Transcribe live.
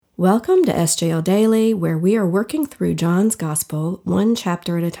Welcome to SJL Daily, where we are working through John's Gospel one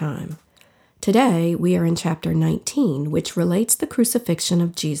chapter at a time. Today, we are in chapter 19, which relates the crucifixion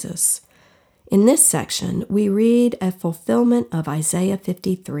of Jesus. In this section, we read a fulfillment of Isaiah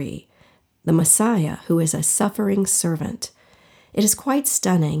 53, the Messiah who is a suffering servant. It is quite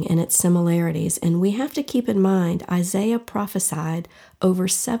stunning in its similarities, and we have to keep in mind Isaiah prophesied over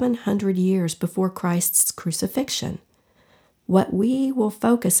 700 years before Christ's crucifixion. What we will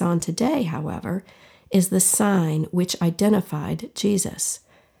focus on today, however, is the sign which identified Jesus.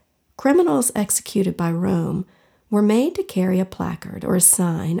 Criminals executed by Rome were made to carry a placard or a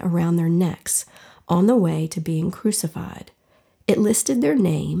sign around their necks on the way to being crucified. It listed their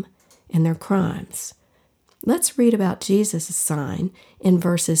name and their crimes. Let's read about Jesus' sign in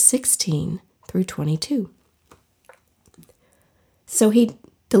verses 16 through 22. So he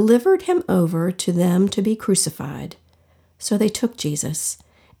delivered him over to them to be crucified. So they took Jesus,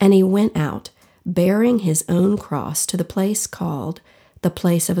 and he went out, bearing his own cross to the place called the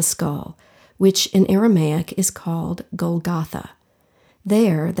place of a skull, which in Aramaic is called Golgotha.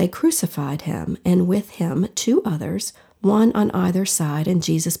 There they crucified him, and with him 2 others, one on either side and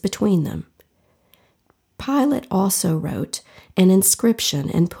Jesus between them. Pilate also wrote an inscription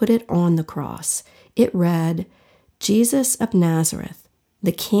and put it on the cross. It read, "Jesus of Nazareth,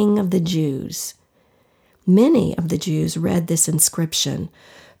 the King of the Jews." Many of the Jews read this inscription,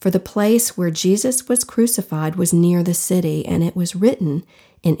 for the place where Jesus was crucified was near the city, and it was written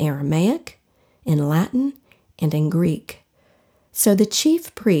in Aramaic, in Latin, and in Greek. So the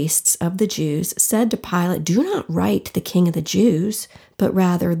chief priests of the Jews said to Pilate, "Do not write the King of the Jews, but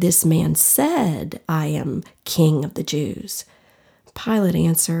rather this man said, 'I am King of the Jews.'" Pilate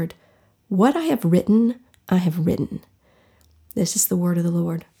answered, "What I have written, I have written." This is the word of the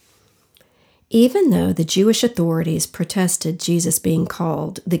Lord. Even though the Jewish authorities protested Jesus being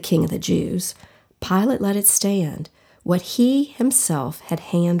called the King of the Jews, Pilate let it stand, what he himself had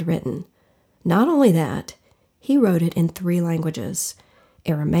handwritten. Not only that, he wrote it in 3 languages,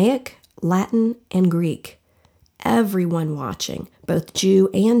 Aramaic, Latin, and Greek. Everyone watching, both Jew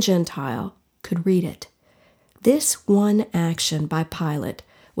and Gentile, could read it. This one action by Pilate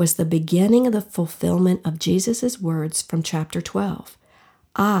was the beginning of the fulfillment of Jesus' words from chapter 12.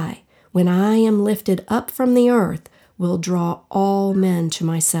 When I am lifted up from the earth, will draw all men to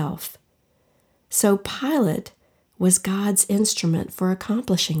myself. So Pilate was God's instrument for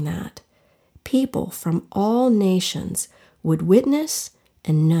accomplishing that. People from all nations would witness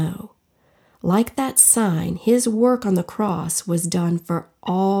and know. Like that sign, his work on the cross was done for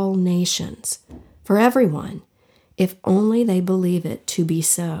all nations, for everyone, if only they believe it to be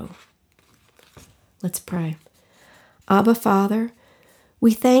so. Let's pray. Abba, Father,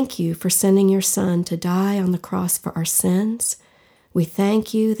 we thank you for sending your Son to die on the cross for our sins. We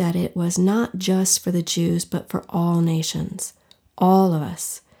thank you that it was not just for the Jews, but for all nations, all of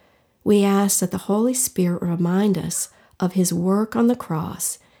us. We ask that the Holy Spirit remind us of his work on the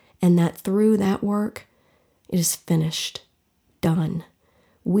cross, and that through that work, it is finished, done.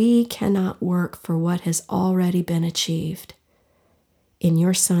 We cannot work for what has already been achieved. In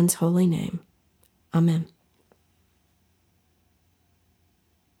your Son's holy name, amen.